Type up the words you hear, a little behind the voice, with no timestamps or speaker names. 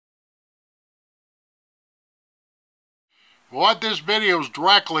what this video is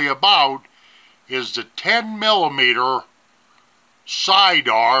directly about is the 10mm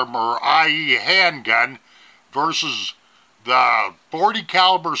sidearm, or i.e. handgun, versus the 40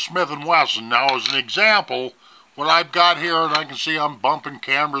 caliber Smith and Wesson. Now, as an example, what I've got here, and I can see I'm bumping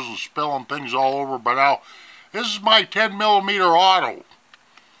cameras and spilling things all over, but now this is my 10mm auto.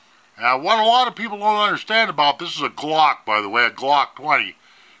 Now, what a lot of people don't understand about this is a Glock, by the way, a Glock 20.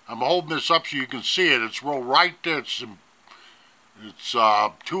 I'm holding this up so you can see it. It's rolled right there. It's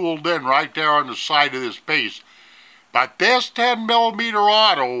tooled in right there on the side of this piece. But this 10mm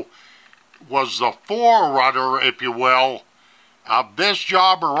auto was the forerunner, if you will, of this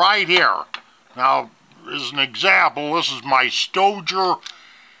jobber right here. Now, as an example, this is my Stoger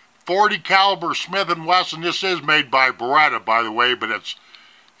 40 caliber Smith and Wesson. This is made by Beretta, by the way, but it's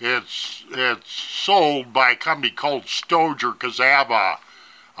sold by a company called Stoger because they have a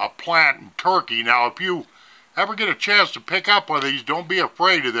plant in Turkey. Now, if you ever get a chance to pick up one of these, don't be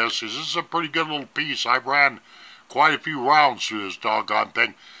afraid of this, because this is a pretty good little piece. I've ran quite a few rounds through this doggone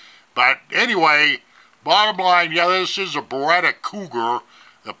thing. But anyway, bottom line, yeah, this is a Beretta Cougar.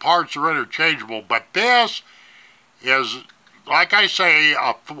 The parts are interchangeable, but this is, like I say,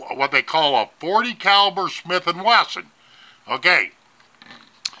 what they call a 40 caliber Smith and Wesson. Okay.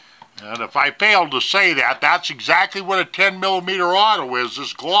 And if I failed to say that, that's exactly what a 10mm auto is,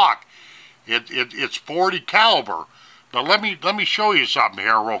 this Glock. It's 40 caliber. Now let me show you something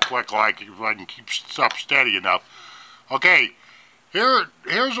here real quick, like if I can keep stuff steady enough. Okay,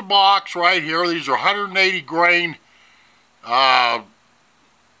 here's a box right here. These are 180 grain, what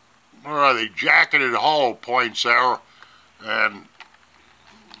are they, jacketed hollow points there. And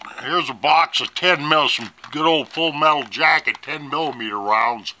here's a box of 10mm, some good old full metal jacket 10mm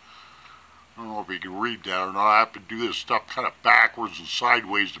rounds. I don't know if you can read that or not. I have to do this stuff kind of backwards and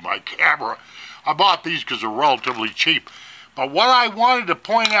sideways to my camera. I bought these because they're relatively cheap. But what I wanted to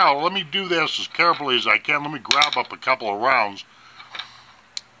point out, let me do this as carefully as I can. Let me grab up a couple of rounds.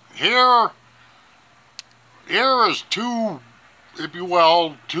 Here is two, if you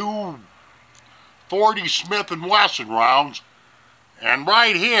will, two 40 Smith and Wesson rounds. And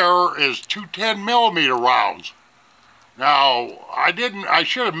right here is two 10mm rounds. Now, I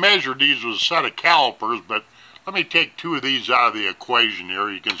should have measured these with a set of calipers, but let me take two of these out of the equation here.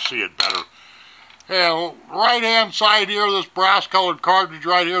 You can see it better. And right hand side here, this brass colored cartridge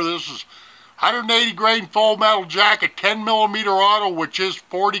right here, this is 180 grain full metal jacket 10mm auto, which is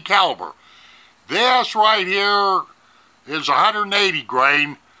 40 caliber. This right here is 180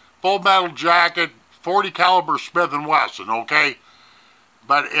 grain full metal jacket 40 caliber Smith and Wesson, okay?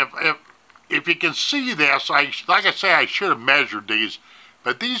 But if you can see this, like I say, I should have measured these,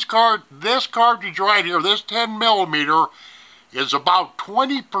 but this cartridge right here, this 10mm, is about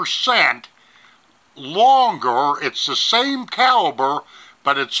 20% longer. It's the same caliber,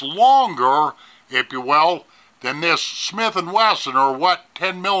 but it's longer, if you will, than this Smith and Wesson, or what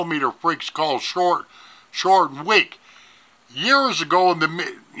 10mm freaks call short and weak. Years ago, there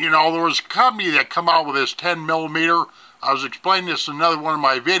was a company that come out with this 10mm. I was explaining this in another one of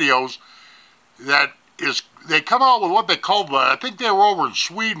my videos. They come out with what they call I think they were over in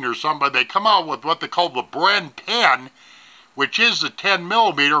Sweden or something, but they come out with what they call the Bren 10, which is the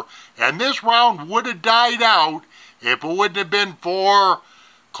 10mm, and this round would have died out if it wouldn't have been for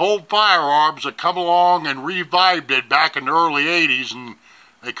Cold Firearms that come along and revived it back in the early 80s, and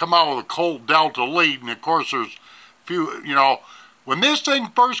they come out with a Colt Delta Elite, and of course there's a few, when this thing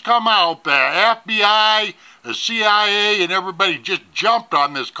first come out, the FBI, the CIA, and everybody just jumped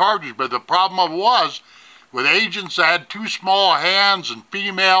on this cartridge, but the problem was, with agents that had too small hands, and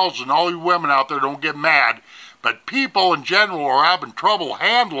females, and all you women out there, don't get mad, but people in general are having trouble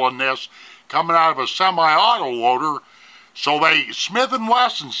handling this coming out of a semi-auto loader, so Smith and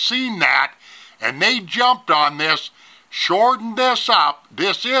Wesson seen that, and they jumped on this, shortened this up.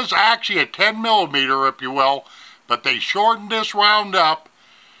 This is actually a 10mm, if you will, but they shortened this round up,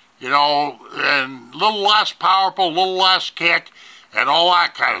 and a little less powerful, a little less kick, and all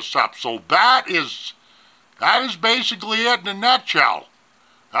that kind of stuff. So that is basically it in a nutshell.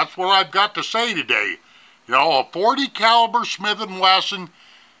 That's what I've got to say today. A 40 caliber Smith and Wesson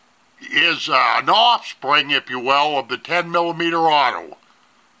is an offspring, if you will, of the 10mm auto.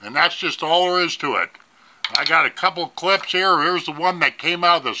 And that's just all there is to it. I got a couple of clips here. Here's the one that came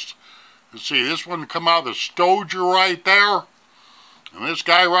out of this. Let's see, this one come out of the Stoger right there. And this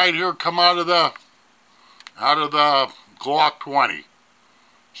guy right here come out of the Glock 20.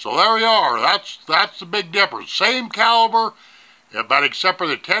 So there you are. That's the big difference. Same caliber, but except for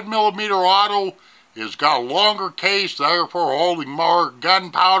the 10mm auto, it's got a longer case, therefore holding more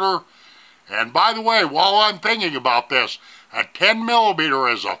gunpowder. And by the way, while I'm thinking about this, a 10 millimeter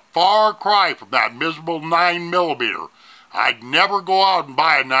is a far cry from that miserable 9 millimeter. I'd never go out and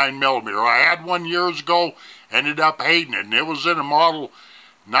buy a 9 millimeter. I had one years ago, ended up hating it, and it was in a model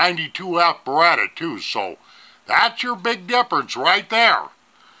 92F Beretta too. So that's your big difference right there.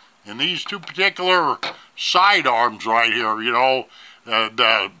 In these two particular sidearms right here, you know,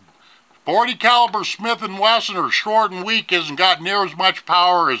 the 40 caliber Smith and Wesson are short and weak, isn't got near as much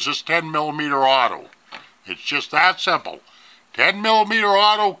power as this 10 millimeter auto. It's just that simple. 10 millimeter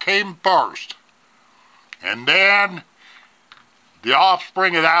auto came first, and then the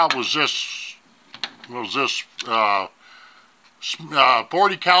offspring of that was this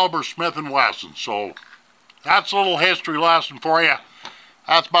 40 caliber Smith and Wesson. So that's a little history lesson for you.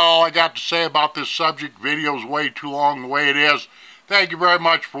 That's about all I got to say about this subject. Video's way too long the way it is. Thank you very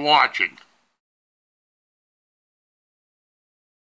much for watching.